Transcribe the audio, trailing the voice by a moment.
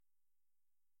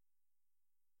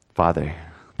Father,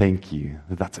 thank you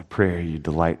that that's a prayer you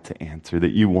delight to answer,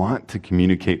 that you want to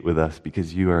communicate with us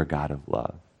because you are a God of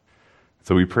love.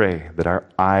 So we pray that our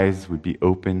eyes would be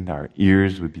opened, our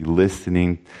ears would be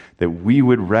listening, that we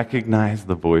would recognize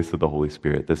the voice of the Holy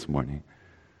Spirit this morning.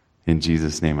 In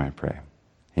Jesus' name I pray.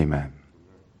 Amen.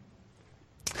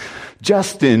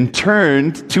 Justin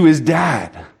turned to his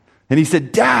dad and he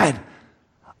said, "Dad,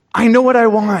 I know what I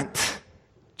want."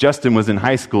 Justin was in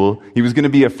high school. He was going to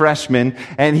be a freshman.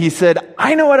 And he said,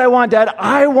 "I know what I want, Dad.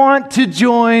 I want to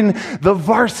join the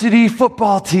varsity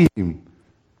football team."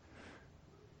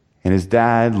 And his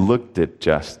dad looked at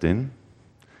Justin,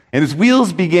 and his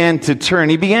wheels began to turn.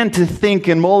 He began to think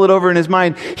and mull it over in his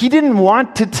mind. He didn't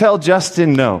want to tell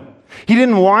Justin no. He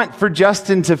didn't want for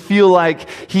Justin to feel like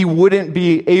he wouldn't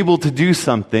be able to do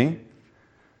something.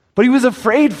 But he was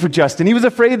afraid for Justin. He was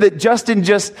afraid that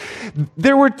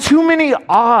there were too many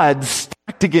odds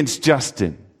stacked against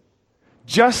Justin.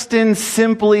 Justin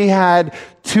simply had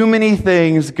too many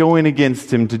things going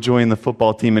against him to join the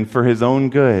football team, and for his own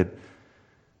good,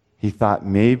 he thought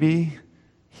maybe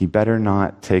he better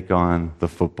not take on the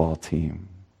football team.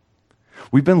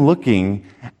 We've been looking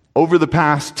over the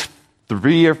past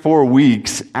 3 or 4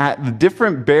 weeks at the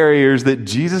different barriers that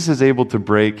Jesus is able to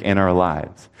break in our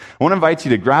lives. I want to invite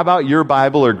you to grab out your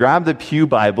Bible or grab the Pew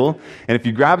Bible. And if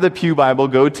you grab the Pew Bible,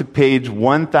 go to page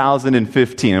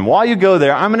 1015. And while you go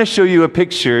there, I'm going to show you a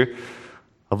picture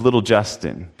of little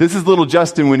Justin. This is little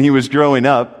Justin when he was growing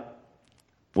up.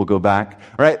 We'll go back.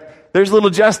 All right. There's little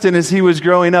Justin as he was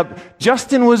growing up.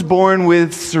 Justin was born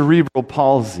with cerebral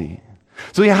palsy.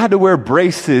 So he had to wear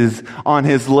braces on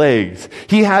his legs.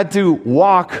 He had to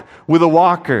walk with a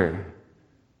walker.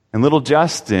 And little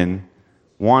Justin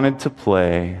wanted to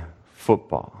play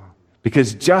football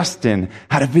because Justin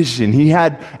had a vision. He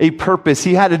had a purpose.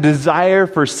 He had a desire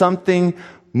for something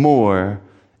more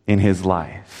in his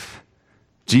life.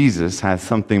 Jesus has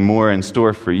something more in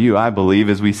store for you, I believe,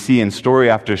 as we see in story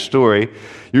after story.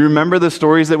 You remember the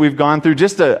stories that we've gone through?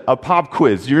 Just a pop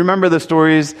quiz. You remember the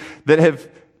stories that have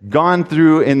gone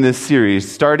through in this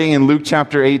series, starting in Luke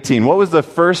chapter 18. What was the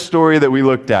first story that we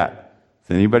looked at?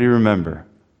 Does anybody remember?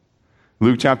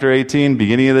 Luke chapter 18,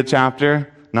 beginning of the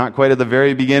chapter, not quite at the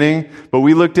very beginning, but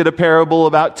we looked at a parable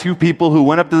about 2 people who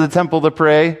went up to the temple to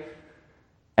pray.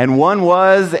 And one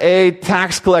was a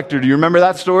tax collector. Do you remember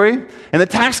that story? And the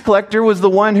tax collector was the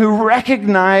one who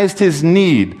recognized his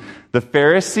need. The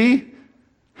Pharisee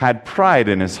had pride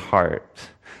in his heart.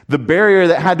 The barrier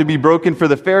that had to be broken for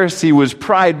the Pharisee was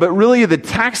pride, but really the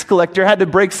tax collector had to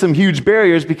break some huge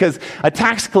barriers because a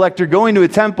tax collector going to a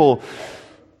temple,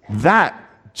 that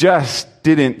just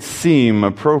didn't seem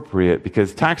appropriate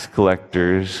because tax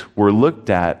collectors were looked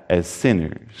at as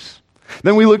sinners.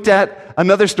 Then we looked at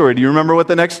another story. Do you remember what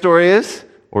the next story is?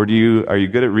 Or are you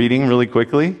good at reading really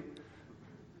quickly?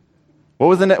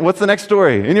 What's the next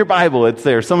story? In your Bible, it's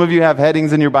there. Some of you have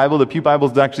headings in your Bible. The Pew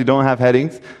Bibles actually don't have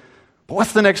headings. But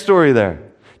what's the next story there?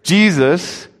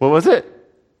 Jesus, what was it?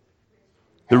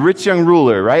 The rich young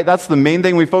ruler, right? That's the main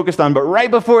thing we focused on. But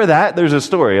right before that, there's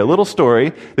a little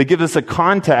story that gives us a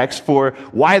context for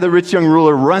why the rich young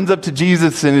ruler runs up to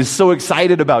Jesus and is so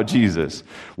excited about Jesus.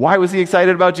 Why was he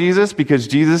excited about Jesus? Because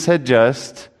Jesus had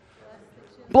just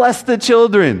blessed the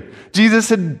children. Jesus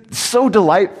had so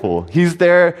delightful. He's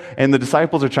there and the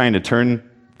disciples are trying to turn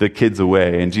the kids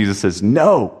away. And Jesus says,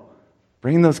 "No,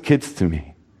 bring those kids to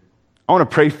me. I want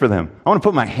to pray for them. I want to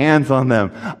put my hands on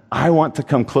them. I want to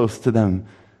come close to them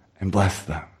and bless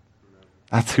them."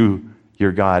 That's who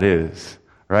your God is,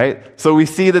 right? So we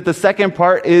see that the second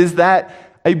part is that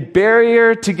a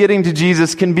barrier to getting to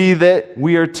Jesus can be that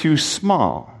we are too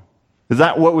small. Is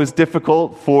that what was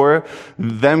difficult for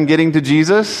them getting to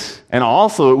Jesus? And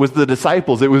also it was the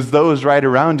disciples. It was those right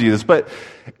around Jesus. But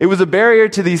it was a barrier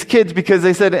to these kids because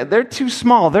they said, they're too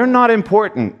small. They're not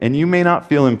important. And you may not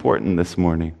feel important this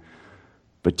morning.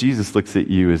 But Jesus looks at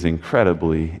you as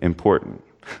incredibly important.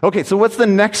 Okay, so what's the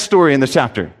next story in the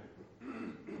chapter?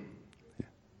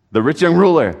 The rich young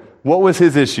ruler. What was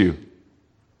his issue?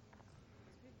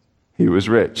 He was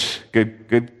rich.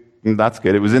 Good. That's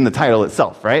good. It was in the title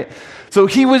itself, right? So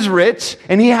he was rich,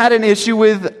 and he had an issue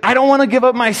with, I don't want to give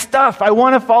up my stuff. I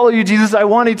want to follow you, Jesus. I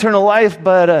want eternal life,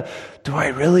 but do I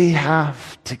really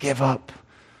have to give up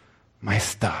my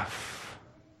stuff?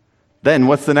 Then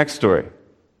what's the next story?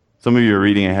 Some of you are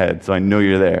reading ahead, so I know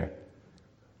you're there.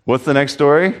 What's the next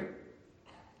story?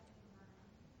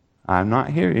 I'm not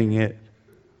hearing it.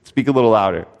 Speak a little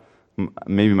louder.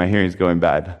 Maybe my hearing's going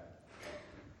bad.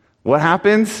 What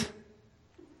happens?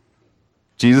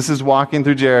 Jesus is walking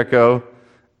through Jericho,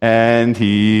 and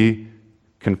he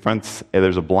confronts,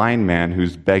 there's a blind man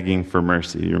who's begging for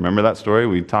mercy. You remember that story?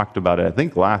 We talked about it, I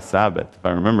think, last Sabbath, if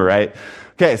I remember right.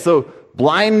 Okay, so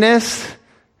blindness,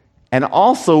 and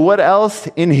also what else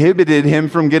inhibited him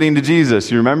from getting to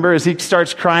Jesus? You remember? As he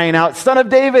starts crying out, "Son of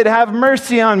David, have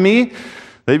mercy on me,"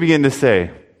 they begin to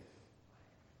say,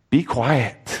 "Be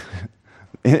quiet."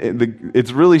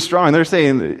 It's really strong. They're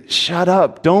saying, "Shut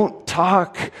up. Don't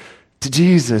talk to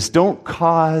Jesus. Don't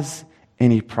cause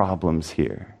any problems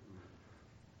here.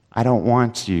 I don't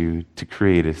want you to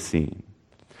create a scene."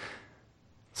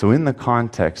 So in the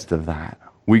context of that,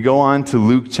 we go on to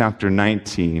Luke chapter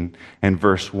 19 and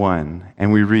verse 1,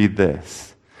 and we read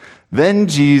this. "Then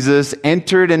Jesus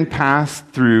entered and passed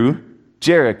through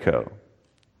Jericho."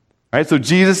 All right, so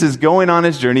Jesus is going on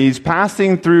his journey. He's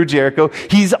passing through Jericho.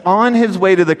 He's on his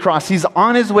way to the cross. He's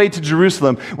on his way to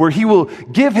Jerusalem, where he will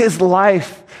give his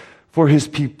life for his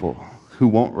people who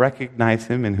won't recognize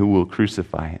him and who will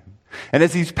crucify him. And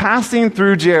as he's passing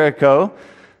through Jericho,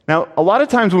 now, a lot of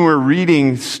times when we're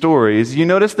reading stories, you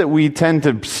notice that we tend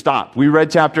to stop. We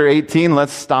read chapter 18,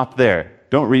 let's stop there.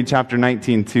 Don't read chapter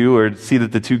 19 too, or see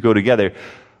that the two go together.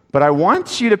 But I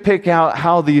want you to pick out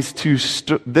how this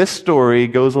story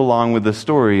goes along with the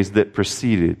stories that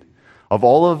preceded, of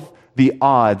all of the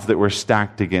odds that were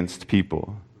stacked against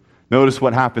people. Notice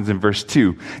what happens in verse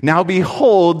 2. "Now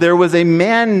behold, there was a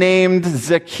man named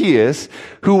Zacchaeus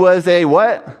who was a"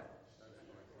 what?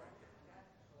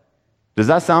 Does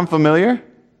that sound familiar?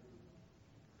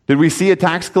 Did we see a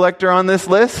tax collector on this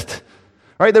list?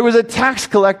 Right, there was a tax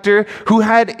collector who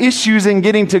had issues in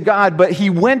getting to God, but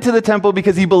he went to the temple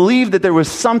because he believed that there was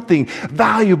something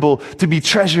valuable to be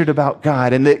treasured about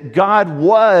God and that God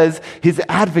was his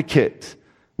advocate.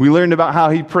 We learned about how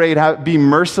he prayed, "Be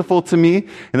merciful to me,"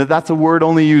 and that's a word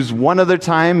only used one other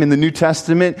time in the New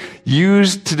Testament,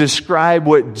 used to describe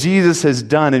what Jesus has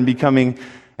done in becoming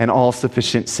an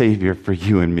all-sufficient Savior for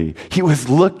you and me. He was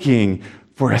looking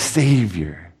for a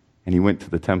Savior, and he went to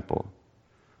the temple.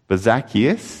 But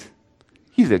Zacchaeus,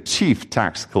 he's a chief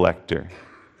tax collector.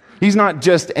 He's not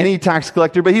just any tax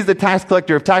collector, but he's the tax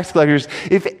collector of tax collectors.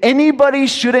 If anybody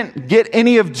shouldn't get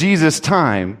any of Jesus'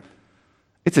 time,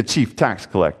 it's a chief tax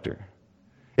collector.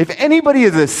 If anybody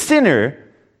is a sinner,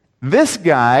 this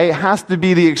guy has to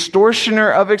be the extortioner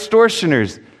of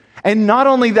extortioners. And not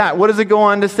only that, what does it go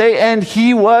on to say? And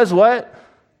he was what?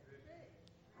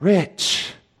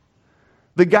 Rich.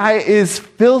 The guy is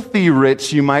filthy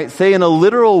rich, you might say, in a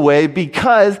literal way,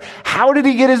 because how did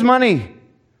he get his money?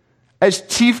 As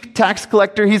chief tax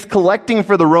collector, he's collecting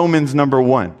for the Romans, number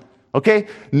one. Okay?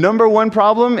 Number one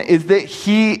problem is that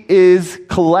he is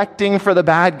collecting for the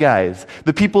bad guys,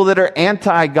 the people that are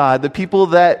anti-God, the people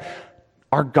that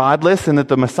are godless and that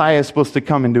the Messiah is supposed to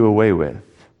come and do away with.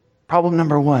 Problem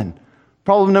number one.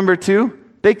 Problem number two,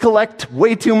 they collect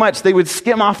way too much. They would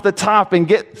skim off the top and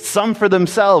get some for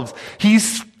themselves.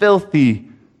 He's filthy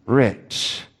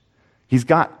rich. He's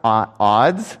got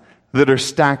odds that are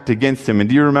stacked against him. And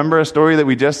do you remember a story that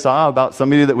we just saw about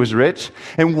somebody that was rich?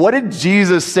 And what did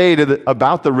Jesus say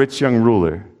about the rich young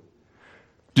ruler?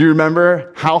 Do you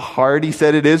remember how hard he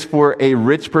said it is for a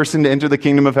rich person to enter the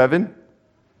kingdom of heaven?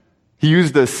 He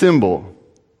used a symbol.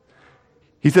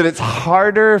 He said it's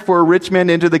harder for a rich man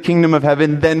to enter the kingdom of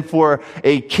heaven than for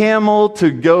a camel to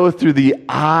go through the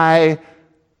eye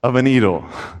of a needle.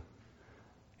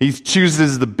 He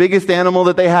chooses the biggest animal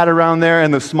that they had around there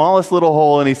and the smallest little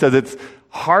hole, and he says it's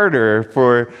harder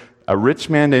for a rich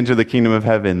man to enter the kingdom of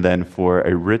heaven than for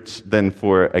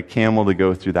a camel to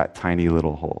go through that tiny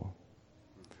little hole.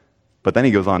 But then he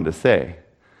goes on to say,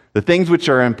 the things which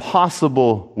are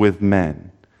impossible with men,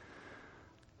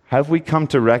 have we come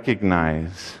to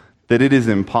recognize that it is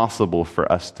impossible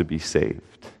for us to be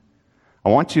saved? I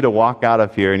want you to walk out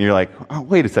of here and you're like, oh,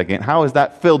 wait a second, how is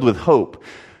that filled with hope?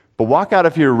 But walk out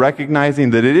of here recognizing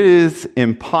that it is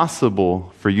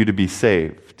impossible for you to be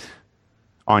saved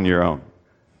on your own.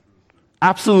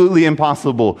 Absolutely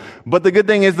impossible. But the good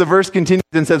thing is the verse continues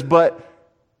and says, but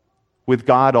with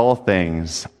God all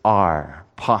things are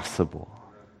possible.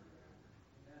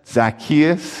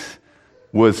 Zacchaeus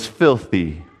was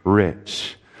filthy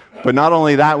rich. But not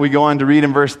only that, we go on to read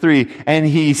in verse 3, and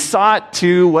he sought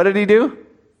to, what did he do?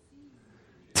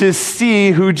 To see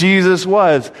who Jesus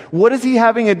was. What is he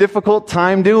having a difficult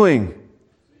time doing?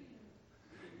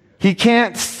 He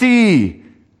can't see.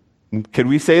 Could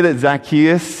we say that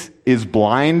Zacchaeus is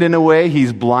blind in a way?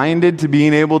 He's blinded to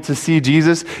being able to see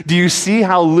Jesus. Do you see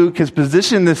how Luke has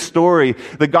positioned this story?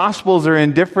 The Gospels are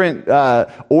in different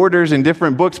orders in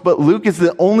different books, but Luke is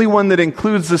the only one that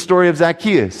includes the story of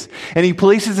Zacchaeus. And he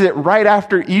places it right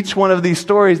after each one of these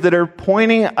stories that are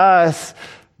pointing us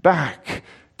back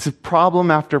to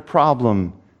problem after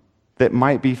problem that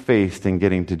might be faced in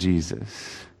getting to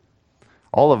Jesus.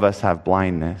 All of us have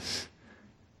blindness.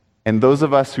 And those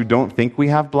of us who don't think we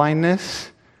have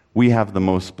blindness, we have the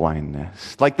most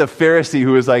blindness. Like the Pharisee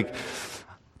who was like,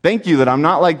 thank you that I'm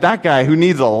not like that guy who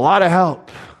needs a lot of help.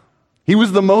 He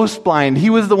was the most blind. He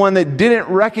was the one that didn't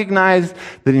recognize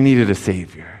that he needed a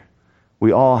Savior.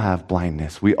 We all have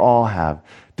blindness. We all have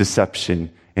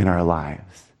deception in our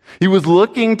lives. He was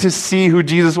looking to see who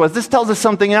Jesus was. This tells us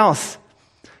something else.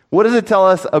 What does it tell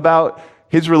us about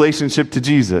his relationship to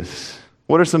Jesus?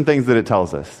 What are some things that it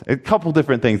tells us? A couple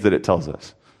different things that it tells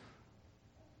us.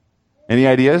 Any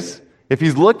ideas? If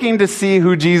he's looking to see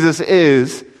who Jesus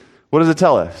is, what does it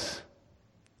tell us?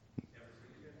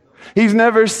 He's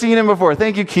never seen him before.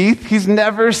 Thank you, Keith. He's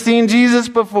never seen Jesus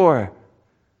before.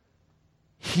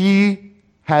 He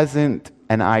hasn't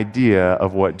an idea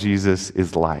of what Jesus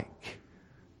is like.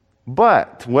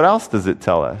 But what else does it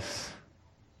tell us?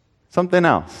 Something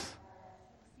else.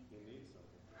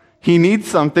 He needs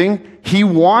something. He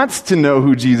wants to know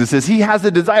who Jesus is. He has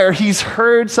a desire. He's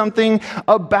heard something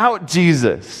about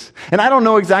Jesus. And I don't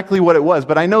know exactly what it was,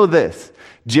 but I know this.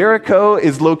 Jericho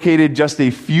is located just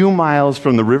a few miles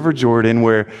from the River Jordan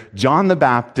where John the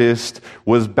Baptist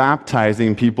was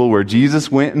baptizing people, where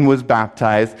Jesus went and was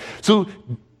baptized. So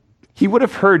he would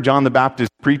have heard John the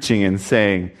Baptist preaching and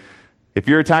saying, if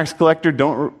you're a tax collector,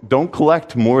 don't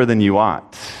collect more than you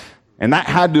ought. And that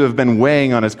had to have been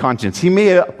weighing on his conscience. He may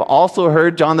have also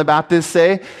heard John the Baptist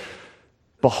say,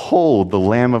 behold, the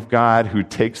Lamb of God who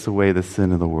takes away the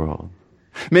sin of the world.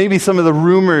 Maybe some of the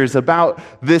rumors about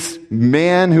this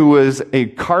man who was a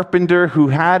carpenter who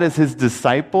had as his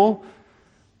disciple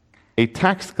a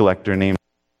tax collector named.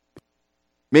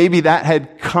 Maybe that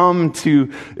had come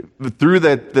through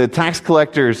the tax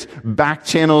collector's back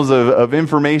channels of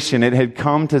information. It had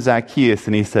come to Zacchaeus,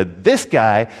 and he said, this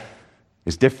guy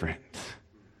is different.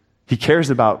 He cares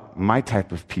about my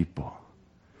type of people.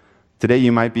 Today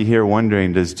you might be here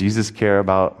wondering, does Jesus care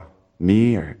about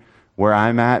me or where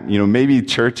I'm at? Maybe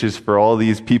church is for all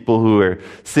these people who are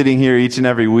sitting here each and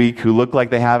every week who look like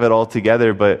they have it all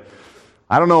together, but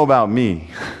I don't know about me.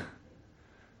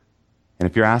 And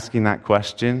if you're asking that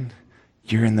question,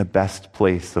 you're in the best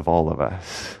place of all of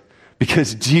us.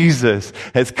 Because Jesus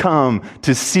has come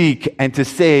to seek and to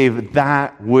save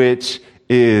that which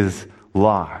is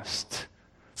lost.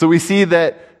 So we see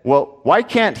that, why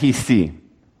can't he see?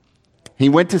 He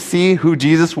went to see who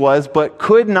Jesus was, but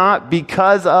could not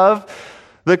because of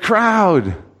the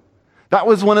crowd. That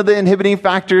was one of the inhibiting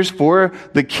factors for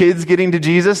the kids getting to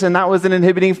Jesus, and that was an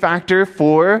inhibiting factor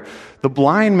for the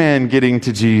blind man getting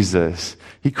to Jesus.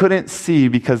 He couldn't see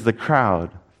because of the crowd.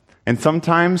 And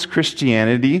sometimes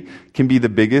Christianity can be the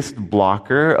biggest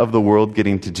blocker of the world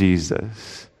getting to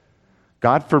Jesus.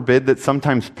 God forbid that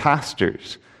sometimes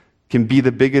pastors can be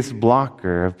the biggest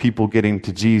blocker of people getting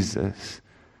to Jesus.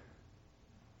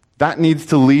 That needs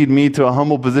to lead me to a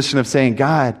humble position of saying,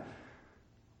 God,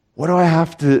 what do I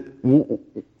have to...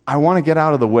 I want to get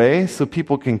out of the way so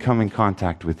people can come in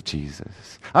contact with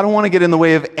Jesus. I don't want to get in the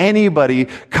way of anybody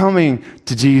coming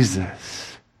to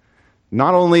Jesus.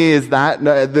 Not only is that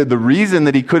the reason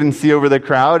that he couldn't see over the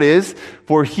crowd is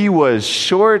for he was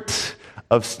short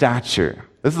of stature.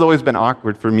 This has always been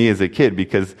awkward for me as a kid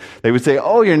because they would say,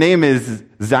 oh, your name is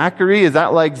Zachary? Is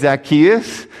that like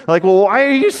Zacchaeus? Like, well, why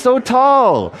are you so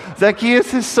tall?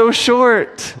 Zacchaeus is so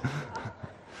short.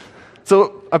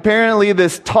 So apparently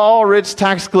this tall, rich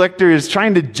tax collector is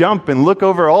trying to jump and look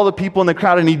over all the people in the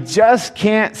crowd, and he just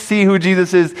can't see who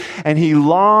Jesus is, and he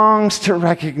longs to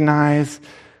recognize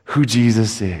who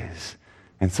Jesus is.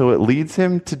 And so it leads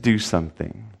him to do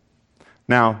something.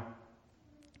 Now,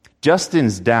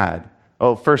 Justin's dad,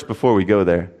 first, before we go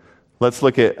there, let's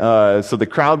look at, so the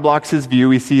crowd blocks his view,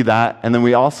 we see that, and then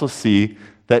we also see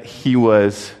that he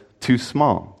was too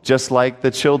small, just like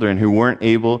the children who weren't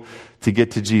able to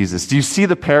get to Jesus. Do you see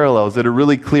the parallels that are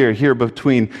really clear here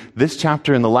between this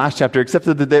chapter and the last chapter, except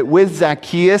that with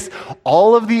Zacchaeus,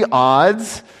 all of the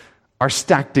odds are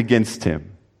stacked against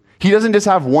him. He doesn't just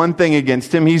have one thing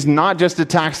against him. He's not just a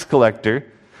tax collector,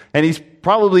 and he's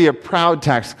probably a proud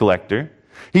tax collector.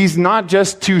 He's not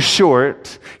just too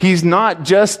short. He's not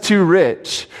just too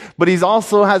rich, but he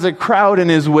also has a crowd in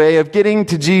his way of getting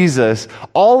to Jesus.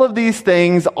 All of these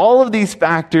things, all of these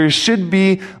factors should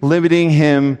be limiting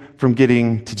him from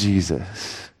getting to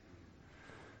Jesus.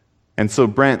 And so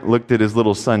Brent looked at his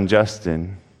little son,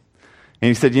 Justin, and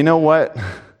he said, you know what?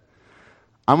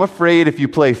 I'm afraid if you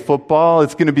play football,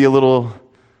 it's going to be a little,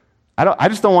 I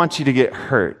just don't want you to get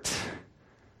hurt.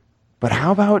 But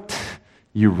how about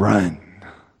you run?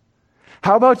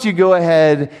 How about you go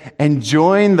ahead and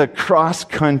join the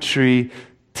cross-country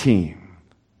team?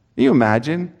 Can you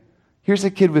imagine? Here's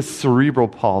a kid with cerebral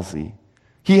palsy.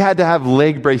 He had to have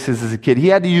leg braces as a kid. He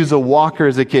had to use a walker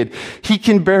as a kid. He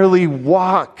can barely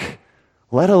walk,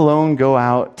 let alone go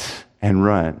out and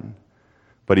run.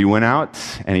 But he went out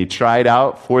and he tried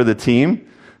out for the team.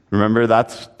 Remember,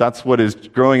 that's what his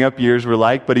growing up years were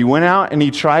like. But he went out and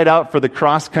he tried out for the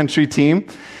cross-country team.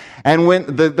 And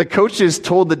when the coaches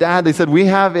told the dad, they said, we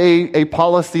have a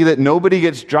policy that nobody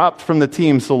gets dropped from the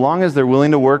team so long as they're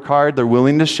willing to work hard, they're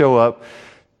willing to show up.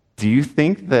 Do you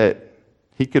think that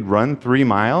he could run 3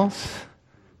 miles?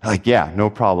 Like, yeah, no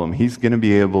problem. He's going to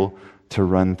be able to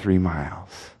run 3 miles.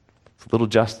 So little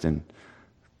Justin,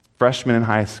 freshman in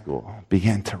high school,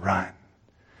 began to run.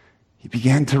 He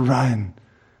began to run.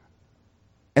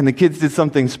 And the kids did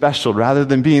something special. Rather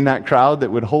than being that crowd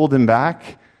that would hold him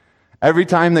back, every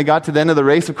time they got to the end of the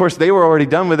race, of course, they were already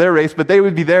done with their race, but they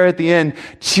would be there at the end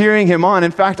cheering him on.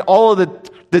 In fact, all of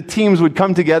the teams would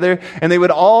come together and they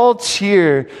would all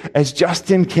cheer as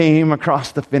Justin came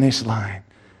across the finish line.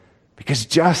 Because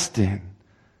Justin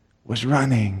was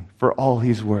running for all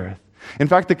he's worth. In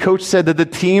fact, the coach said that the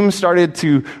team started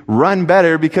to run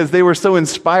better because they were so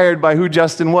inspired by who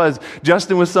Justin was.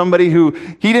 Justin was somebody who,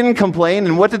 he didn't complain,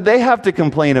 and what did they have to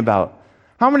complain about?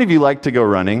 How many of you like to go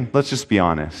running? Let's just be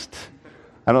honest.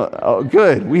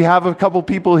 Good. We have a couple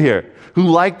people here who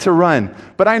like to run.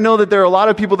 But I know that there are a lot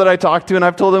of people that I talk to, and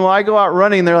I've told them, well, I go out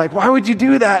running. They're like, why would you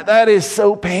do that? That is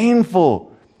so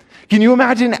painful. Can you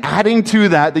imagine adding to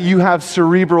that you have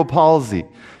cerebral palsy?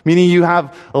 Meaning you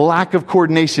have a lack of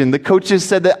coordination. The coaches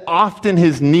said that often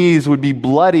his knees would be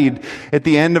bloodied at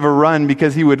the end of a run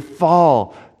because he would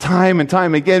fall time and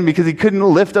time again because he couldn't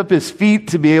lift up his feet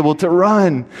to be able to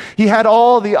run. He had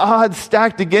all the odds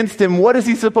stacked against him. What is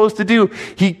he supposed to do?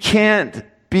 He can't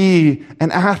be an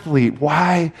athlete.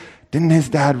 Why didn't his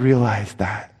dad realize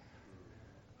that?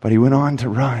 But he went on to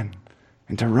run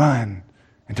and to run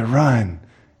and to run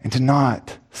and to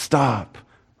not stop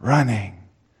running.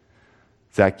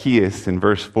 Zacchaeus in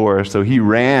verse 4, so he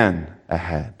ran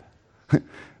ahead.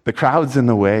 The crowd's in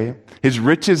the way. His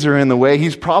riches are in the way.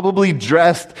 He's probably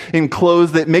dressed in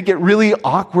clothes that make it really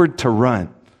awkward to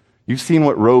run. You've seen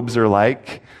what robes are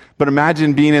like. But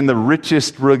imagine being in the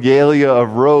richest regalia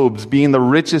of robes, being the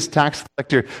richest tax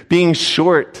collector, being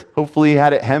short. Hopefully he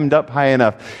had it hemmed up high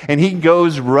enough. And he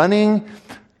goes running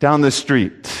down the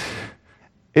street.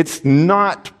 It's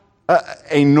not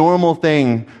a normal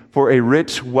thing for a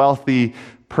rich, wealthy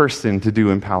person to do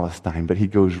in Palestine, but he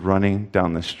goes running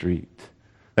down the street.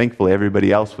 Thankfully, everybody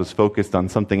else was focused on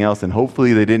something else, and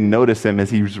hopefully they didn't notice him as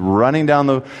he was running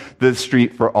down the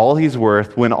street for all he's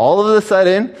worth, when all of a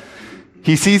sudden,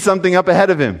 he sees something up ahead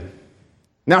of him.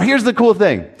 Now, here's the cool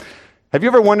thing. Have you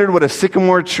ever wondered what a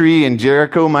sycamore tree in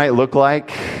Jericho might look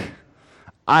like?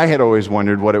 I had always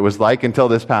wondered what it was like until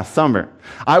this past summer.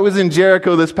 I was in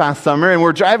Jericho this past summer, and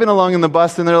we're driving along in the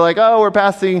bus, and they're like, oh, we're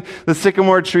passing the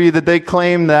sycamore tree that they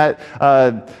claim that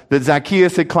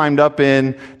Zacchaeus had climbed up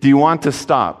in. Do you want to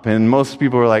stop? And most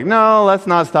people were like, no, let's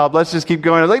not stop. Let's just keep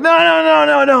going. I was like,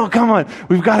 no, come on.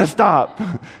 We've got to stop.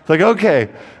 It's like, okay.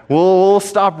 We'll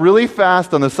stop really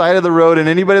fast on the side of the road, and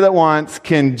anybody that wants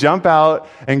can jump out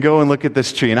and go and look at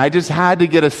this tree. And I just had to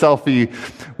get a selfie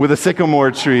with a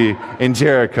sycamore tree in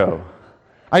Jericho.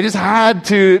 I just had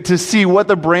to see what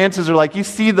the branches are like. You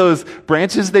see those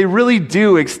branches, they really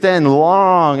do extend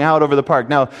long out over the park.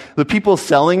 Now, the people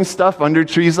selling stuff under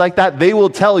trees like that, they will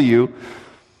tell you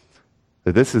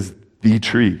that this is the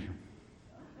tree.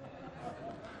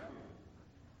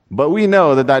 But we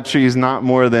know that tree is not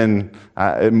more than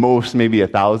at most maybe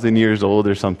 1,000 years old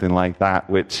or something like that,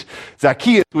 which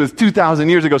Zacchaeus was 2,000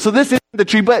 years ago. So this isn't the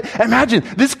tree, but imagine,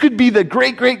 this could be the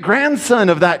great-great-grandson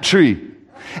of that tree.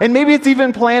 And maybe it's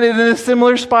even planted in a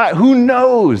similar spot. Who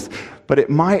knows? But it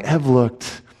might have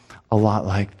looked a lot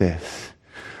like this.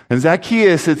 And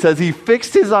Zacchaeus, it says, he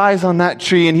fixed his eyes on that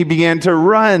tree and he began to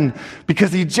run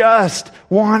because he just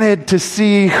wanted to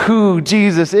see who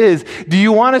Jesus is. Do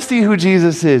you want to see who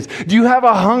Jesus is? Do you have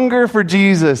a hunger for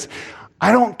Jesus?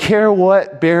 I don't care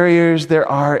what barriers there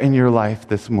are in your life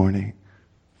this morning.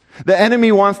 The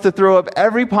enemy wants to throw up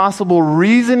every possible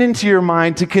reason into your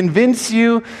mind to convince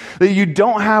you that you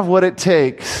don't have what it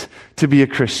takes to be a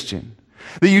Christian,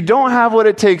 that you don't have what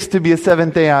it takes to be a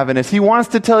Seventh-day Adventist. He wants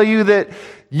to tell you that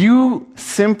you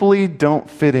simply don't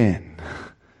fit in.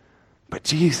 But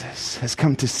Jesus has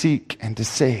come to seek and to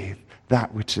save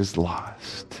that which is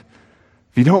lost.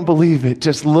 If you don't believe it,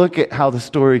 just look at how the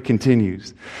story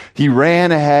continues. He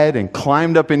ran ahead and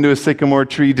climbed up into a sycamore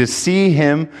tree to see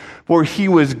him, for he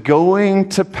was going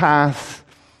to pass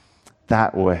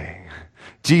that way.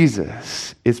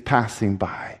 Jesus is passing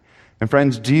by. And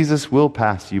friends, Jesus will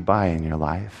pass you by in your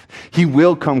life. He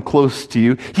will come close to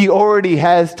you. He already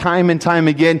has time and time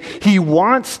again. He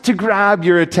wants to grab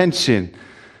your attention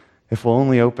if we'll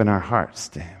only open our hearts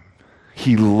to him.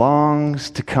 He longs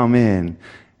to come in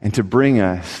and to bring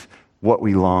us what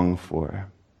we long for.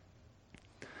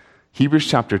 Hebrews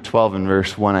chapter 12 and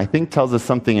verse 1, I think, tells us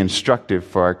something instructive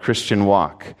for our Christian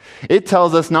walk. It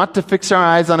tells us not to fix our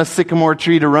eyes on a sycamore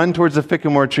tree, to run towards a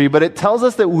sycamore tree, but it tells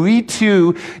us that we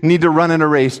too need to run in a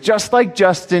race, just like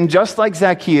Justin, just like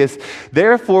Zacchaeus.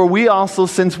 Therefore, we also,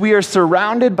 since we are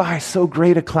surrounded by so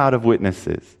great a cloud of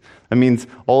witnesses, that means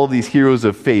all of these heroes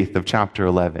of faith of chapter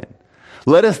 11,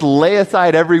 let us lay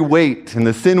aside every weight and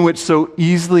the sin which so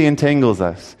easily entangles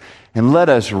us, and let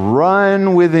us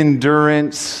run with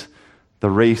endurance the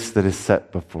race that is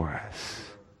set before us.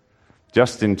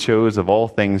 Justin chose, of all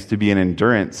things, to be an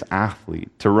endurance athlete,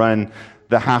 to run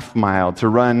the half mile, to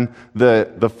run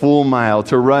the full mile,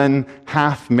 to run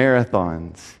half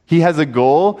marathons. He has a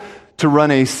goal to run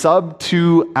a sub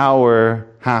 2 hour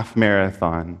half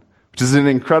marathon, which is an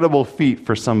incredible feat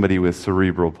for somebody with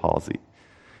cerebral palsy.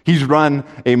 He's run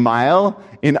a mile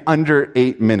in under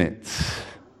 8 minutes.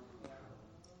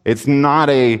 It's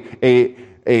not a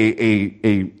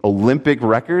Olympic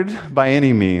record by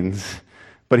any means,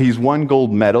 but he's won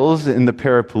gold medals in the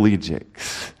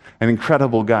paraplegics. An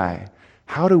incredible guy.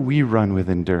 How do we run with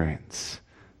endurance?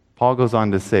 Paul goes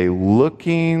on to say,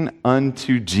 looking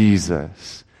unto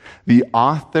Jesus, the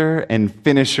author and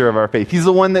finisher of our faith. He's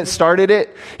the one that started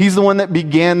it. He's the one that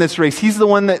began this race. He's the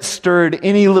one that stirred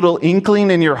any little inkling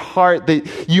in your heart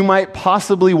that you might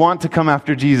possibly want to come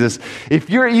after Jesus. If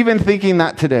you're even thinking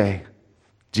that today,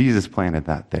 Jesus planted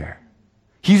that there.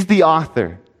 He's the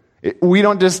author. We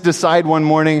don't just decide one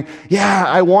morning, yeah,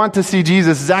 I want to see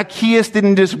Jesus. Zacchaeus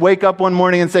didn't just wake up one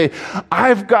morning and say,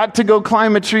 I've got to go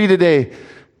climb a tree today.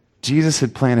 Jesus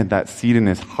had planted that seed in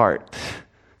his heart.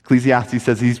 Ecclesiastes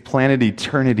says he's planted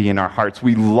eternity in our hearts.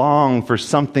 We long for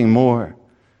something more.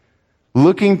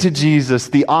 Looking to Jesus,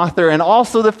 the author and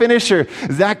also the finisher.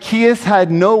 Zacchaeus had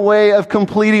no way of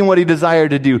completing what he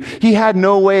desired to do. He had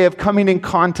no way of coming in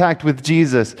contact with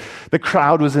Jesus. The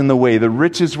crowd was in the way. The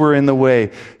riches were in the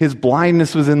way. His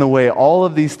blindness was in the way. All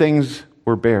of these things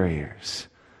were barriers.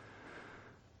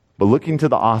 But looking to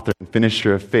the author and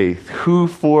finisher of faith, who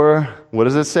for, what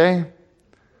does it say?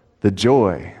 The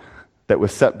joy that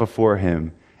was set before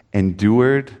him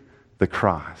endured the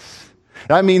cross.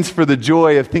 That means for the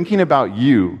joy of thinking about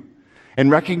you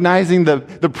and recognizing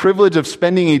the privilege of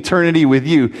spending eternity with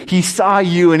you. He saw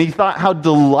you and he thought how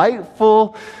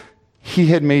delightful he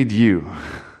had made you.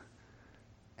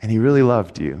 And he really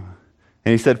loved you.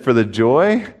 And he said, for the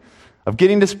joy of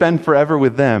getting to spend forever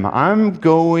with them, I'm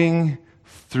going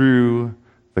through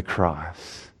the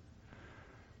cross.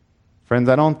 Friends,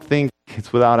 I don't think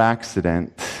it's without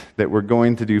accident that we're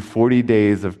going to do 40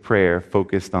 days of prayer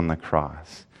focused on the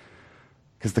cross.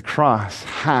 Because the cross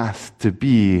has to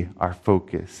be our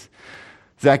focus.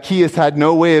 Zacchaeus had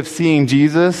no way of seeing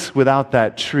Jesus without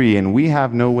that tree, and we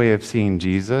have no way of seeing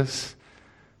Jesus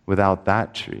without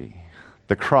that tree.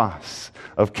 The cross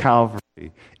of Calvary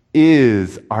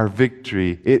is our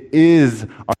victory. It is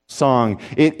our song.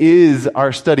 It is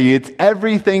our study. It's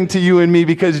everything to you and me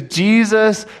because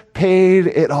Jesus paid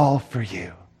it all for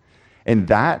you. And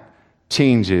that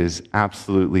changes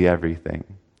absolutely everything.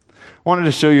 I wanted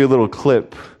to show you a little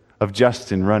clip of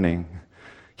Justin running.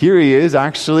 Here he is,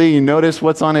 actually. You notice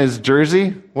what's on his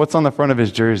jersey? What's on the front of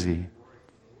his jersey?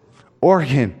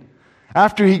 Oregon.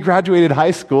 After he graduated high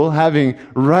school, having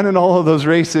run in all of those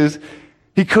races,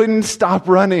 he couldn't stop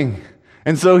running.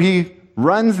 And so he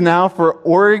runs now for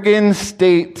Oregon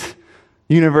State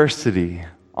University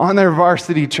on their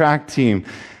varsity track team.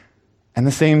 And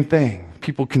the same thing.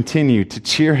 People continue to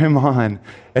cheer him on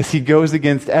as he goes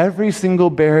against every single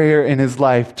barrier in his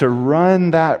life to run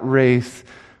that race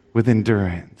with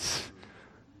endurance.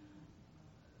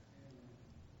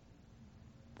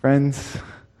 Friends,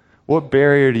 what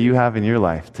barrier do you have in your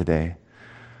life today?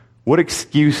 What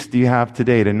excuse do you have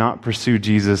today to not pursue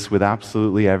Jesus with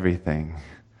absolutely everything?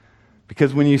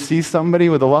 Because when you see somebody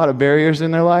with a lot of barriers in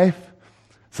their life,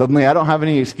 suddenly I don't have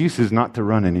any excuses not to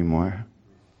run anymore.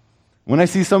 When I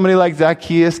see somebody like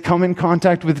Zacchaeus come in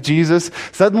contact with Jesus,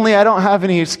 suddenly I don't have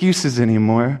any excuses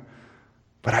anymore,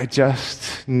 but I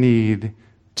just need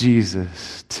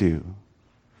Jesus too.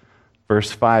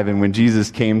 Verse 5, and when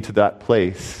Jesus came to that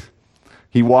place,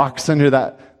 he walks under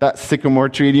that sycamore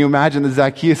tree. And you imagine that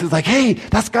Zacchaeus is like, hey,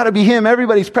 that's got to be him.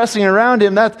 Everybody's pressing around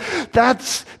him.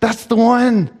 That's the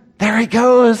one. There he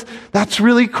goes. That's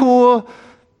really cool.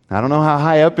 I don't know how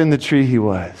high up in the tree he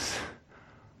was.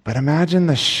 But imagine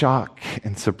the shock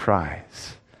and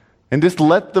surprise And just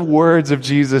let the words of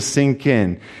Jesus sink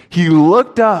in. He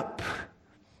looked up.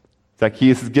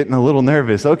 Zacchaeus is getting a little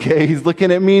nervous. Okay, he's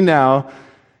looking at me now.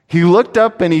 He looked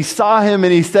up and he saw him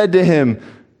and he said to him,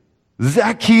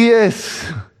 Zacchaeus.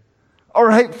 All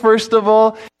right, first of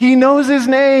all, he knows his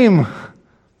name.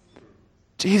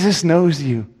 Jesus knows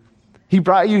you. He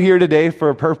brought you here today for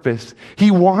a purpose.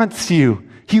 He wants you.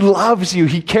 He loves you.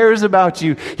 He cares about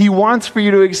you. He wants for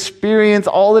you to experience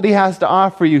all that he has to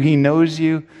offer you. He knows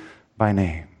you by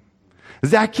name.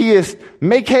 Zacchaeus,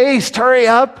 make haste, hurry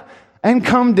up and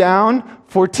come down,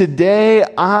 for today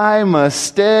I must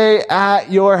stay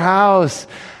at your house.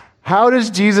 How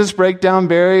does Jesus break down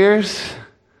barriers?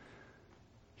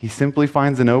 He simply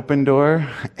finds an open door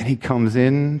and he comes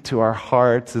into our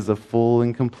hearts as a full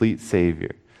and complete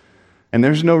Savior. And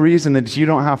there's no reason that you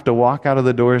don't have to walk out of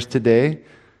the doors today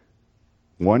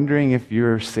wondering if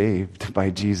you're saved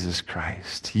by Jesus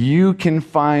Christ. You can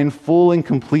find full and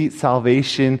complete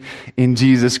salvation in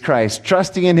Jesus Christ,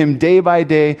 trusting in him day by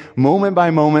day, moment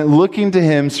by moment, looking to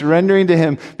him, surrendering to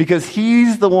him, because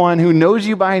he's the one who knows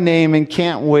you by name and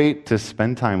can't wait to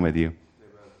spend time with you.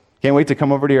 Can't wait to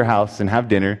come over to your house and have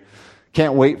dinner.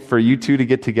 Can't wait for you two to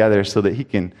get together so that he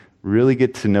can really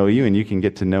get to know you and you can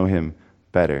get to know him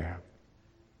better.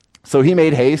 So he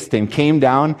made haste and came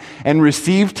down and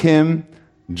received him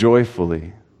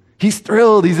joyfully. He's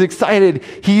thrilled. He's excited.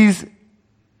 He's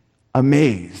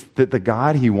amazed that the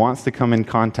God he wants to come in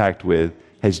contact with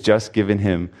has just given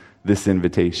him this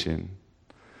invitation.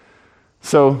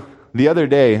 So the other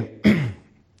day,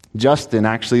 Justin,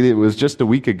 actually, it was just a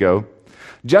week ago,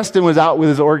 Justin was out with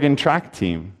his Oregon track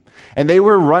team. And they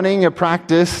were running a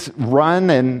practice run,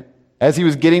 and as he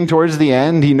was getting towards the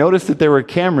end, he noticed that there were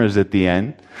cameras at the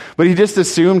end. But he just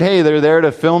assumed, hey, they're there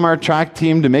to film our track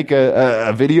team, to make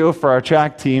a video for our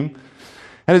track team.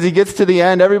 And as he gets to the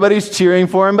end, everybody's cheering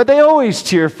for him, but they always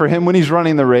cheer for him when he's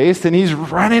running the race. And he's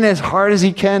running as hard as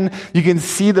he can. You can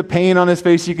see the pain on his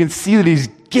face. You can see that he's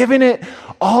giving it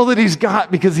all that he's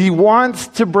got because he wants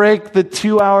to break the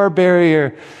 2-hour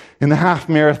barrier in the half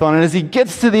marathon. And as he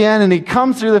gets to the end and he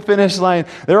comes through the finish line,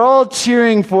 they're all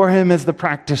cheering for him as the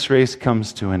practice race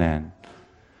comes to an end.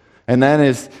 And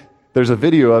then there's a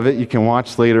video of it you can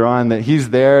watch later on that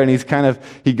he's there and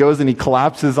he goes and he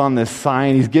collapses on this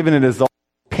sign. He's giving it his all,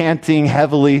 panting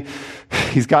heavily.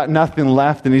 He's got nothing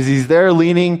left. And as he's there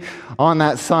leaning on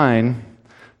that sign,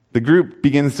 the group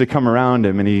begins to come around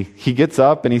him and he gets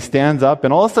up and he stands up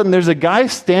and all of a sudden there's a guy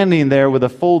standing there with a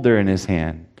folder in his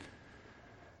hand.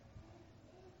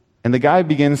 And the guy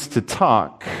begins to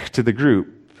talk to the group.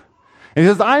 And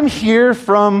he says, I'm here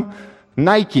from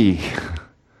Nike.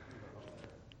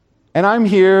 And I'm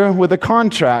here with a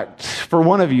contract for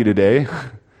one of you today.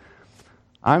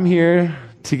 I'm here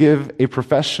to give a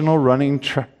professional running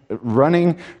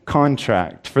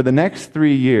contract for the next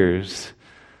 3 years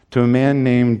to a man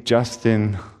named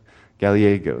Justin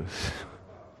Gallegos.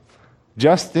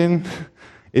 Justin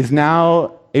is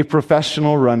now a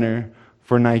professional runner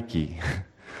for Nike.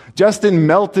 Justin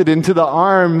melted into the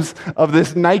arms of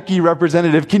this Nike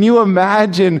representative. Can you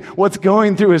imagine what's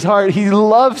going through his heart? He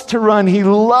loves to run. He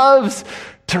loves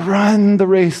to run the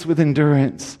race with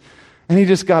endurance. And he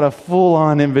just got a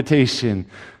full-on invitation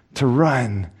to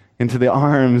run into the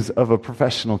arms of a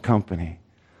professional company.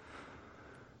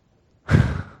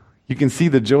 You can see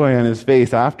the joy on his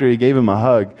face after he gave him a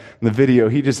hug. In the video,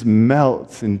 he just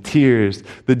melts in tears.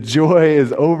 The joy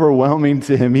is overwhelming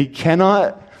to him. He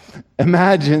cannot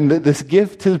imagine that this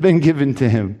gift has been given to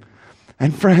him.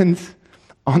 And friends,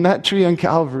 on that tree on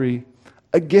Calvary,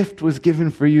 a gift was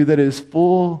given for you that is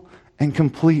full and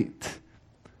complete.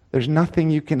 There's nothing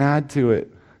you can add to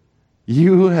it.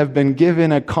 You have been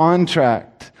given a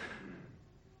contract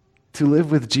to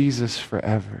live with Jesus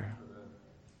forever.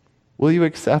 Will you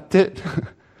accept it?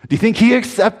 Do you think he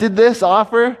accepted this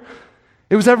offer?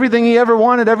 It was everything he ever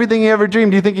wanted, everything he ever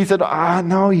dreamed. Do you think he said,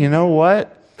 no, you know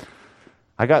what?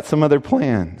 I got some other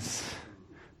plans.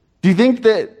 Do you think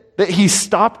that he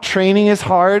stopped training as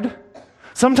hard?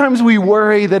 Sometimes we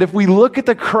worry that if we look at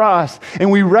the cross and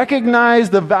we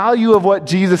recognize the value of what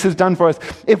Jesus has done for us,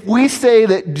 if we say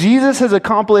that Jesus has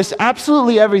accomplished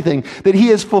absolutely everything, that he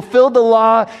has fulfilled the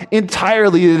law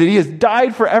entirely, that he has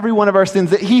died for every one of our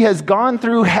sins, that he has gone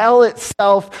through hell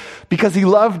itself because he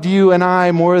loved you and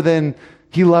I more than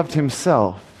he loved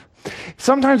himself.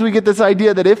 Sometimes we get this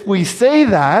idea that if we say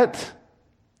that,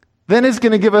 then it's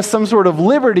going to give us some sort of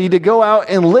liberty to go out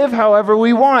and live however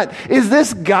we want. Is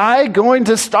this guy going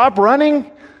to stop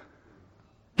running?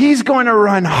 He's going to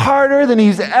run harder than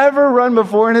he's ever run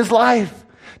before in his life.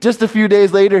 Just a few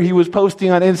days later, he was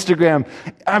posting on Instagram,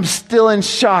 I'm still in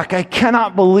shock. I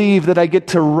cannot believe that I get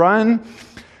to run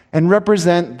and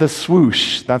represent the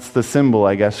swoosh. That's the symbol,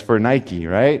 I guess, for Nike,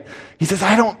 right? He says,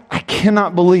 I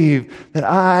cannot believe that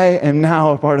I am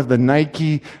now a part of the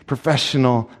Nike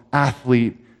professional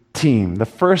athlete team. The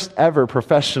first ever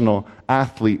professional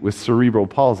athlete with cerebral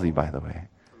palsy, by the way.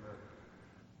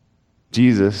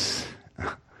 Jesus,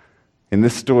 in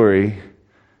this story,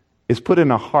 is put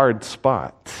in a hard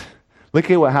spot. Look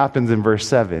at what happens in verse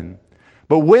 7.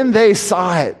 But when they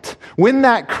saw it, when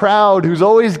that crowd who's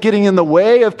always getting in the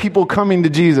way of people coming to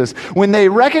Jesus, when they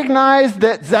recognized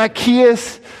that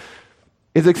Zacchaeus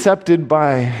is accepted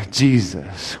by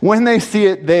Jesus, when they see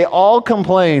it, they all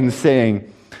complain,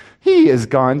 saying, he has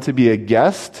gone to be a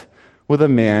guest with a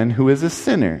man who is a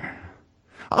sinner.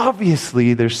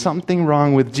 Obviously, there's something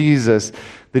wrong with Jesus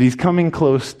that he's coming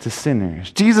close to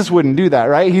sinners. Jesus wouldn't do that,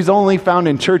 right? He's only found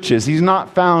in churches. He's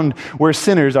not found where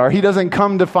sinners are. He doesn't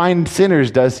come to find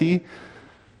sinners, does he?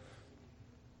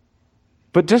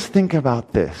 But just think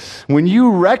about this. When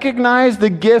you recognize the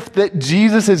gift that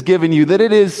Jesus has given you, that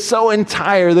it is so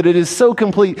entire, that it is so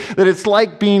complete, that it's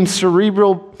like being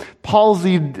cerebral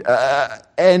palsied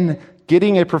and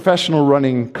getting a professional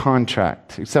running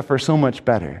contract, except for so much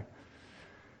better.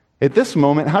 At this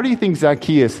moment, how do you think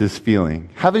Zacchaeus is feeling?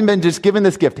 Having been just given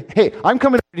this gift, hey, I'm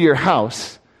coming to your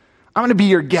house. I'm going to be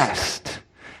your guest.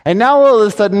 And now all of a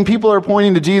sudden, people are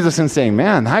pointing to Jesus and saying,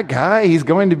 man, that guy, he's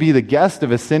going to be the guest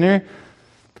of a sinner.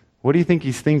 What do you think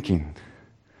he's thinking?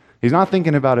 He's not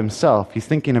thinking about himself. He's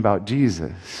thinking about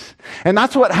Jesus. And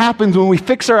that's what happens when we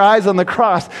fix our eyes on the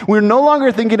cross. We're no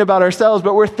longer thinking about ourselves,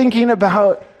 but we're thinking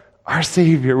about our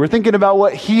Savior. We're thinking about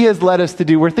what He has led us to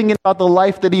do. We're thinking about the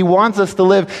life that He wants us to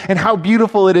live and how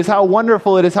beautiful it is, how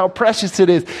wonderful it is, how precious it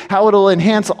is, how it'll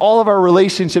enhance all of our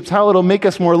relationships, how it'll make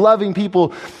us more loving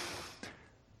people.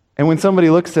 And when somebody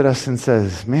looks at us and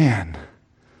says, man,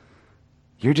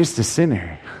 you're just a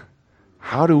sinner,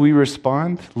 how do we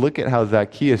respond? Look at how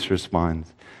Zacchaeus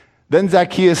responds. Then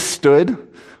Zacchaeus stood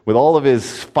with all of his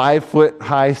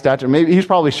 5-foot-high stature. Maybe he's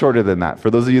probably shorter than that.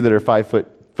 For those of you that are 5 foot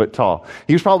tall,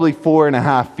 he was probably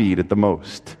 4.5 feet at the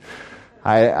most.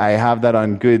 I have that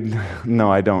on good.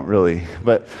 No, I don't really.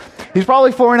 But he's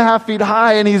probably 4.5 feet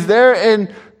high, and he's there,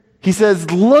 and he says,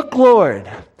 "Look, Lord,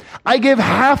 I give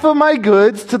half of my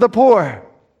goods to the poor."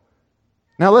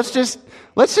 Now let's just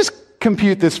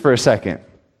compute this for a second.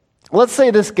 Let's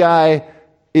say this guy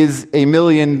is a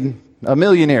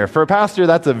millionaire. For a pastor,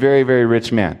 that's a very, very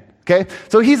rich man. Okay?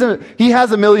 So he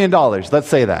has $1 million. Let's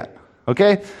say that.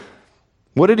 Okay?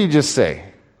 What did he just say?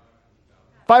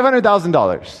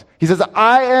 $500,000. He says,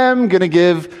 I am going to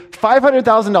give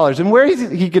 $500,000. And where is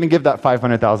he going to give that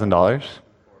 $500,000?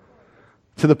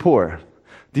 To the poor.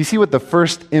 Do you see what the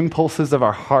first impulses of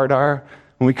our heart are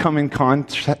when we come in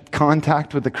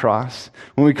contact with the cross?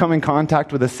 When we come in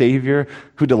contact with a Savior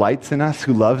who delights in us,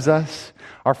 who loves us?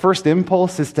 Our first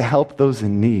impulse is to help those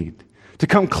in need, to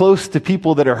come close to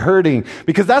people that are hurting,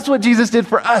 because that's what Jesus did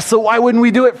for us. So why wouldn't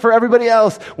we do it for everybody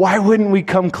else? Why wouldn't we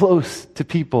come close to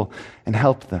people and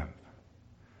help them?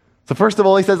 So first of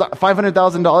all, he says,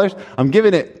 $500,000, I'm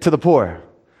giving it to the poor.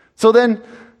 So then,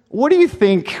 what do you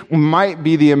think might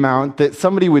be the amount that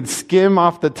somebody would skim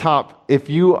off the top if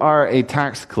you are a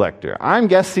tax collector? I'm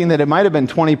guessing that it might have been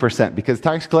 20%, because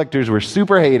tax collectors were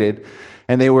super hated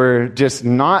and they were just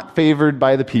not favored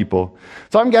by the people.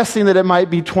 So I'm guessing that it might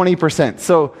be 20%.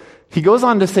 So he goes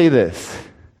on to say this.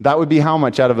 That would be how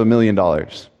much out of $1 million? 20%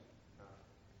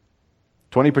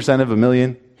 of $1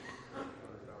 million?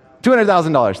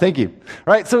 $200,000. Thank you.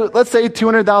 Right? So let's say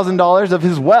 $200,000 of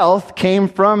his wealth came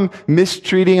from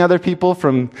mistreating other people,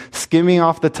 from skimming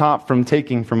off the top, from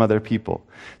taking from other people.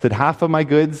 He said, half of my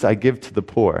goods I give to the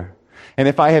poor. And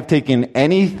if I have taken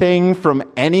anything from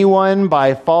anyone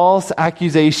by false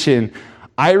accusation,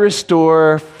 I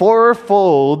restore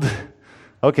fourfold.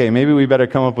 Okay, maybe we better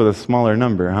come up with a smaller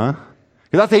number, huh?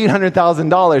 Because that's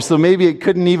 $800,000. So maybe it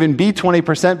couldn't even be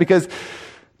 20%, because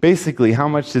basically, how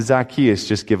much did Zacchaeus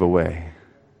just give away?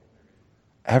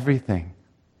 Everything.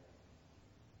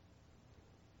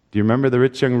 Do you remember the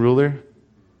rich young ruler?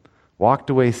 Walked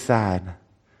away sad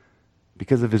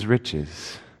because of his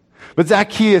riches. But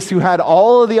Zacchaeus, who had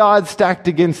all of the odds stacked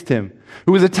against him,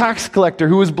 who was a tax collector,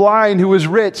 who was blind, who was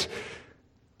rich,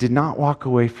 did not walk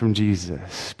away from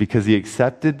Jesus because he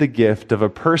accepted the gift of a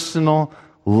personal,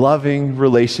 loving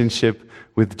relationship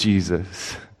with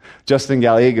Jesus. Justin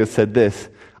Gallegos said this: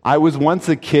 I was once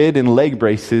a kid in leg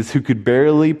braces who could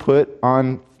barely put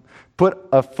one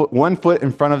foot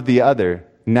in front of the other.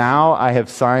 Now I have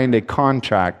signed a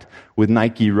contract with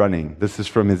Nike Running. This is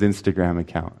from his Instagram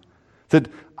account. Said,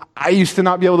 I used to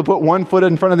not be able to put one foot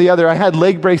in front of the other. I had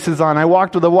leg braces on. I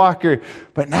walked with a walker.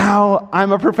 But now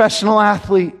I'm a professional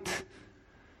athlete.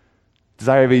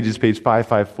 Desire of Ages, page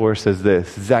 554, says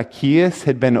this: Zacchaeus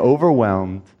had been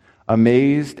overwhelmed,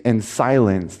 amazed, and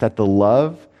silenced at the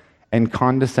love and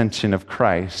condescension of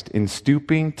Christ in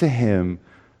stooping to him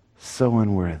so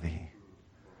unworthy.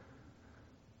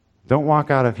 Don't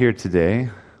walk out of here today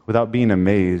without being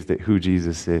amazed at who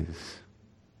Jesus is.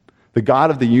 The God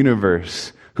of the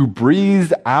universe who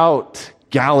breathes out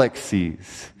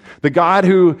galaxies, the God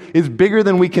who is bigger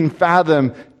than we can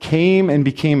fathom, came and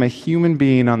became a human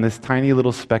being on this tiny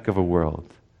little speck of a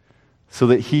world so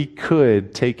that he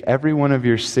could take every one of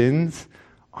your sins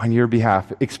on your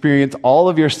behalf, experience all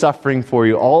of your suffering for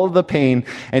you, all of the pain,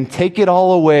 and take it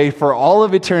all away for all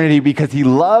of eternity because he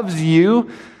loves you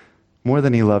more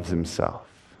than he loves himself.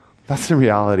 That's the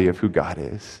reality of who God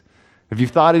is. If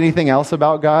you've thought anything else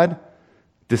about God,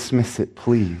 dismiss it,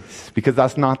 please, because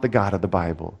that's not the God of the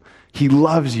Bible. He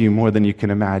loves you more than you can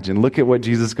imagine. Look at what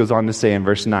Jesus goes on to say in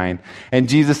verse 9. And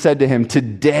Jesus said to him,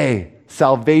 today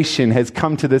salvation has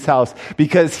come to this house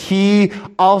because he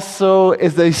also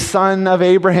is a son of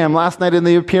Abraham. Last night in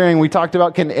the appearing, we talked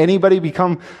about, can anybody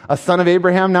become a son of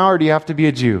Abraham now, or do you have to be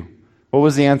a Jew? What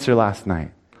was the answer last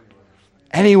night?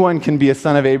 Anyone can be a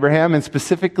son of Abraham, and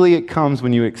specifically it comes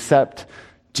when you accept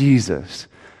Jesus.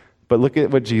 But look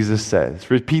at what Jesus says.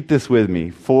 Repeat this with me.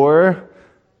 For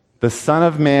the Son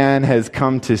of Man has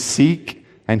come to seek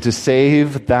and to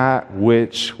save that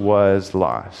which was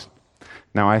lost.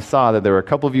 Now, I saw that there were a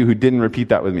couple of you who didn't repeat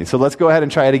that with me. So let's go ahead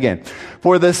and try it again.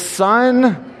 For the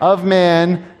Son of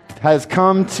Man has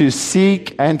come to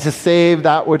seek and to save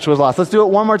that which was lost. Let's do it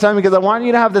one more time because I want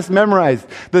you to have this memorized.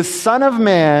 The Son of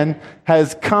Man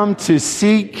has come to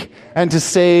seek and to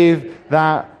save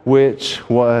that which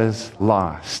was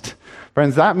lost.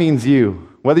 Friends, that means you.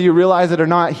 Whether you realize it or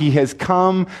not, he has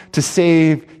come to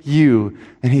save you.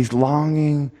 And he's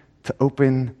longing to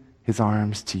open his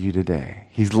arms to you today.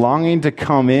 He's longing to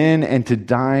come in and to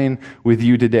dine with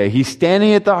you today. He's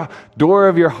standing at the door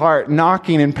of your heart,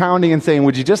 knocking and pounding and saying,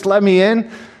 would you just let me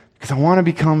in? Because I want to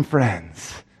become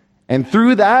friends. And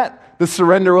through that, the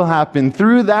surrender will happen.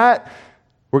 Through that,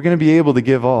 we're going to be able to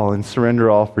give all and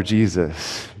surrender all for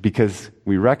Jesus because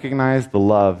we recognize the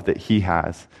love that he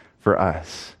has for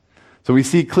us. So we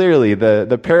see clearly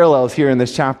the parallels here in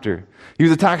this chapter. He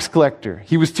was a tax collector.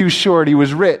 He was too short. He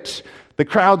was rich. The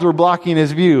crowds were blocking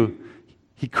his view.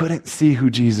 He couldn't see who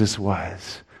Jesus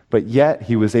was, but yet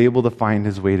he was able to find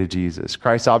his way to Jesus.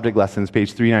 Christ Object Lessons,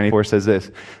 page 394 says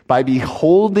this: by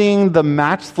beholding the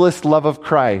matchless love of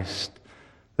Christ,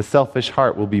 the selfish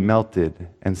heart will be melted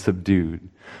and subdued.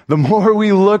 The more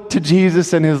we look to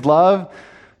Jesus and his love,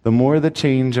 the more the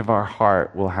change of our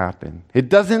heart will happen. It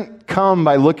doesn't come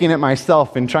by looking at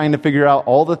myself and trying to figure out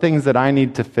all the things that I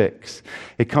need to fix.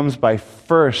 It comes by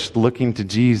first looking to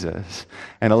Jesus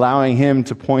and allowing him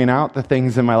to point out the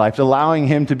things in my life, allowing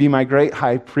him to be my great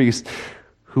high priest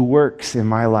who works in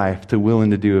my life to will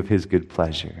and to do of his good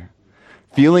pleasure.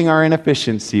 Feeling our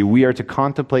inefficiency, we are to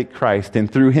contemplate Christ, and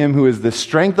through him who is the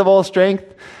strength of all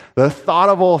strength, the thought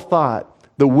of all thought,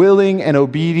 the willing and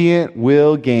obedient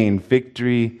will gain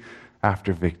victory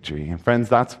after victory. And friends,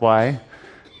 that's why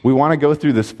we want to go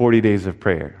through this 40 days of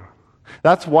prayer.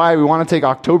 That's why we want to take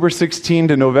October 16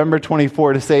 to November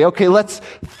 24 to say, okay, let's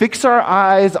fix our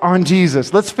eyes on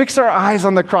Jesus. Let's fix our eyes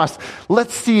on the cross.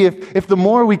 Let's see if the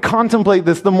more we contemplate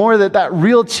this, the more that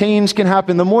real change can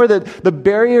happen, the more that the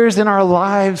barriers in our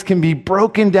lives can be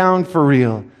broken down for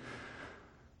real.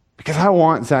 Because I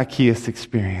want Zacchaeus'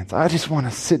 experience. I just want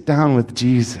to sit down with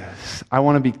Jesus. I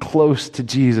want to be close to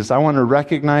Jesus. I want to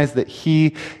recognize that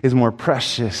he is more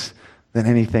precious than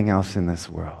anything else in this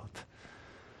world.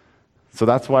 So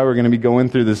that's why we're going to be going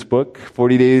through this book,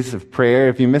 40 Days of Prayer.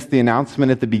 If you missed the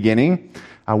announcement at the beginning,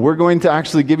 we're going to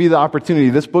actually give you the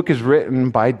opportunity. This book is written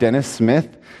by Dennis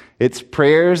Smith. It's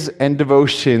prayers and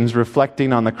devotions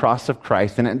reflecting on the cross of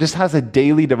Christ, and it just has a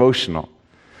daily devotional.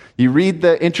 You read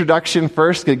the introduction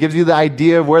first. It gives you the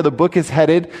idea of where the book is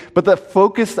headed. But the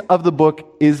focus of the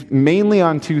book is mainly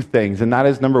on two things. And that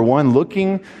is, number one,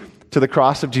 looking to the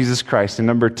cross of Jesus Christ. And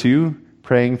number two,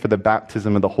 praying for the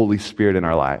baptism of the Holy Spirit in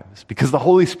our lives. Because the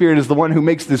Holy Spirit is the one who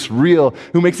makes this real,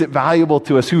 who makes it valuable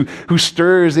to us, who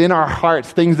stirs in our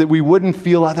hearts things that we wouldn't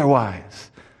feel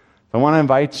otherwise. I want to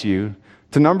invite you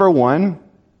to, number one,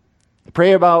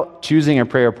 pray about choosing a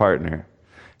prayer partner.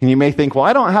 And you may think, well,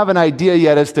 I don't have an idea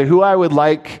yet as to who I would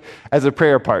like as a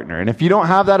prayer partner. And if you don't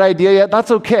have that idea yet, that's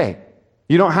okay.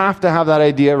 You don't have to have that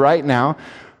idea right now.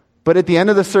 But at the end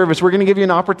of the service, we're going to give you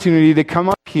an opportunity to come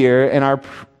up here, and our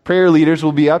prayer leaders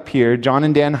will be up here, John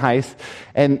and Dan Heiss,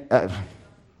 and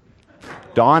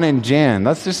Dawn and Jan.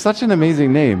 That's just such an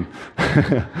amazing name.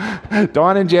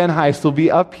 Dawn and Jan Heiss will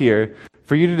be up here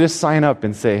for you to just sign up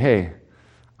and say, hey,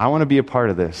 I want to be a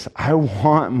part of this. I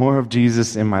want more of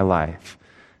Jesus in my life.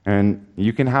 And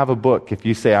you can have a book if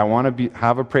you say, I want to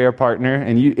have a prayer partner.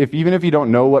 And even if you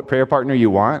don't know what prayer partner you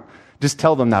want, just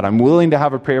tell them that. I'm willing to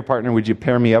have a prayer partner. Would you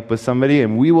pair me up with somebody?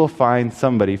 And we will find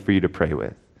somebody for you to pray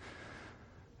with.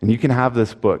 And you can have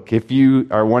this book. If you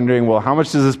are wondering, well, how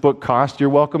much does this book cost? You're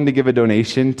welcome to give a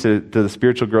donation to the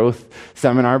Spiritual Growth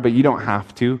Seminar, but you don't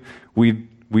have to. We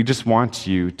just want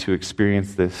you to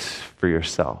experience this for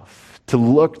yourself, to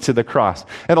look to the cross.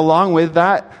 And along with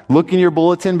that, look in your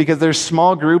bulletin, because there's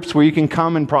small groups where you can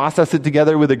come and process it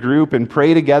together with a group and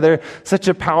pray together. Such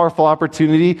a powerful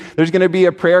opportunity. There's going to be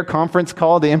a prayer conference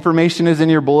call. The information is in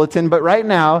your bulletin. But right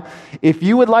now, if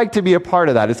you would like to be a part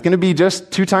of that, it's going to be just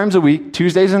 2 times a week,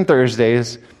 Tuesdays and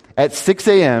Thursdays at 6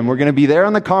 a.m. We're going to be there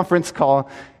on the conference call,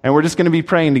 and we're just going to be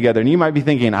praying together. And you might be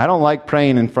thinking, I don't like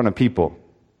praying in front of people.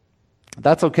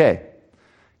 That's okay,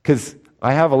 because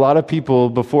I have a lot of people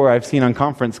before I've seen on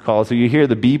conference calls who you hear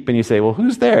the beep and you say, well,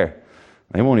 who's there?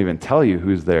 They won't even tell you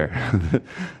who's there.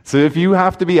 So if you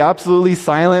have to be absolutely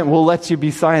silent, we'll let you be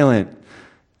silent.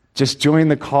 Just join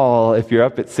the call if you're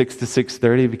up at 6 to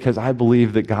 6:30, because I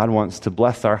believe that God wants to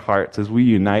bless our hearts as we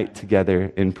unite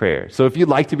together in prayer. So if you'd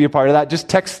like to be a part of that, just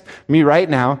text me right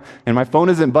now. And my phone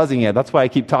isn't buzzing yet. That's why I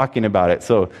keep talking about it.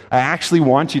 So I actually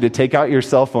want you to take out your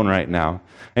cell phone right now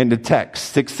and to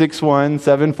text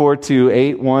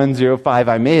 661-742-8105.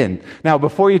 I'm in. Now,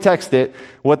 before you text it,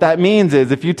 what that means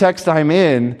is if you text I'm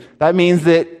in, that means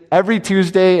that every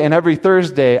Tuesday and every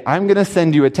Thursday, I'm going to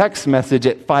send you a text message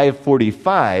at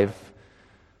 5:45.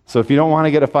 So if you don't want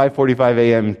to get a 5:45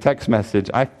 a.m. text message,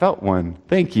 I felt one.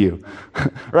 Thank you.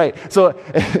 Right. So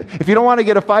if you don't want to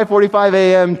get a 5:45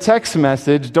 a.m. text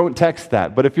message, don't text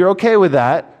that. But if you're okay with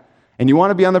that, and you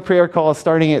want to be on the prayer call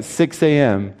starting at 6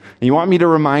 a.m., and you want me to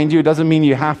remind you, it doesn't mean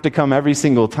you have to come every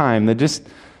single time, then just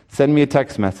send me a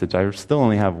text message. I still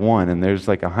only have one, and there's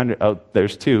like 100. Oh,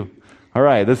 there's 2. All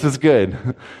right, this is good.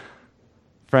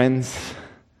 Friends,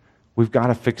 we've got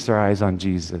to fix our eyes on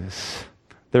Jesus.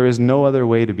 There is no other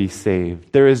way to be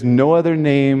saved. There is no other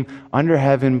name under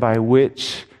heaven by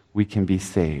which we can be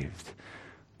saved.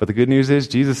 But the good news is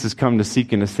Jesus has come to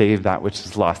seek and to save that which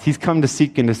is lost. He's come to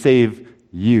seek and to save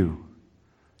you.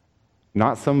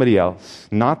 Not somebody else,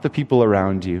 not the people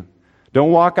around you.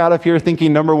 Don't walk out of here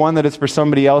thinking, number 1, that it's for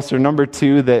somebody else, or number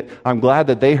 2, that I'm glad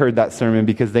that they heard that sermon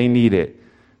because they need it.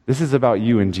 This is about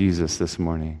you and Jesus this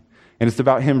morning. And it's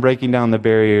about Him breaking down the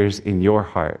barriers in your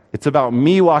heart. It's about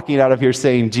me walking out of here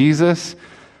saying, Jesus,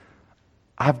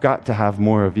 I've got to have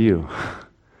more of you.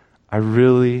 I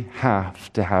really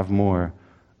have to have more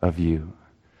of you.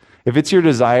 If it's your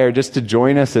desire just to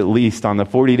join us at least on the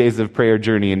 40 days of prayer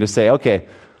journey and to say, okay,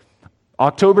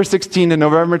 October 16 to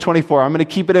November 24, I'm going to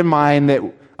keep it in mind that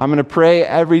I'm going to pray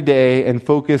every day and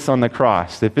focus on the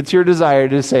cross. If it's your desire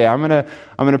to say, I'm going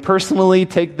to personally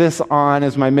take this on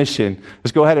as my mission,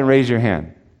 just go ahead and raise your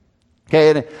hand.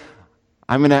 Okay, and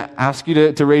I'm going to ask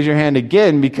you to raise your hand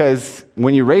again, because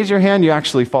when you raise your hand, you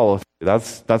actually follow through.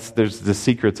 There's the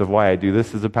secrets of why I do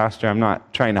this as a pastor. I'm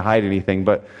not trying to hide anything,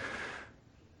 but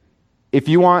if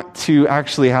you want to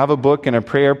actually have a book and a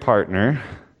prayer partner,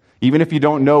 even if you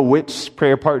don't know which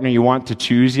prayer partner you want to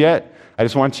choose yet, I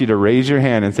just want you to raise your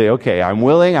hand and say, okay, I'm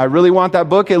willing. I really want that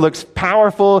book. It looks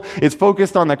powerful. It's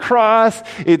focused on the cross.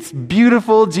 It's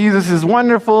beautiful. Jesus is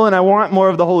wonderful, and I want more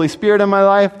of the Holy Spirit in my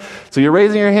life. So you're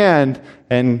raising your hand,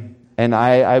 and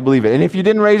I believe it. And if you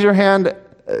didn't raise your hand,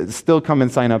 still come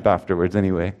and sign up afterwards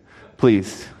anyway,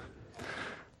 please.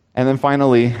 And then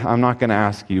finally, I'm not going to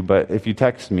ask you, but if you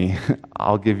text me,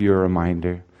 I'll give you a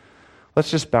reminder. Let's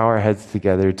just bow our heads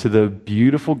together to the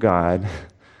beautiful God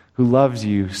who loves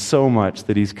you so much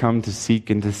that He's come to seek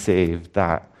and to save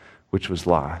that which was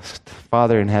lost.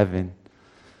 Father in heaven,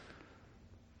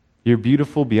 You're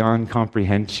beautiful beyond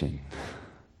comprehension.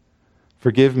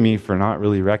 Forgive me for not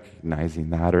really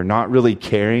recognizing that or not really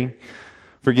caring.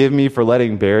 Forgive me for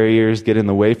letting barriers get in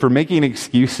the way, for making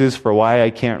excuses for why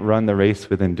I can't run the race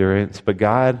with endurance. But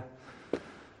God,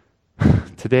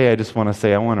 today I just want to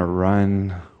say I want to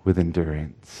run with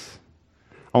endurance.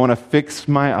 I want to fix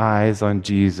my eyes on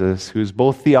Jesus, who's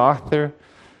both the author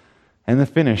and the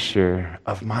finisher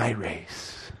of my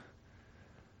race.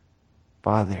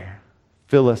 Father,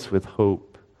 fill us with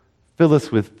hope. Fill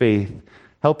us with faith.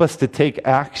 Help us to take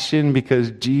action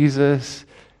because Jesus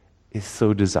is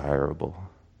so desirable.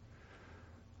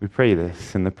 We pray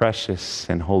this in the precious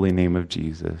and holy name of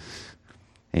Jesus.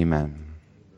 Amen.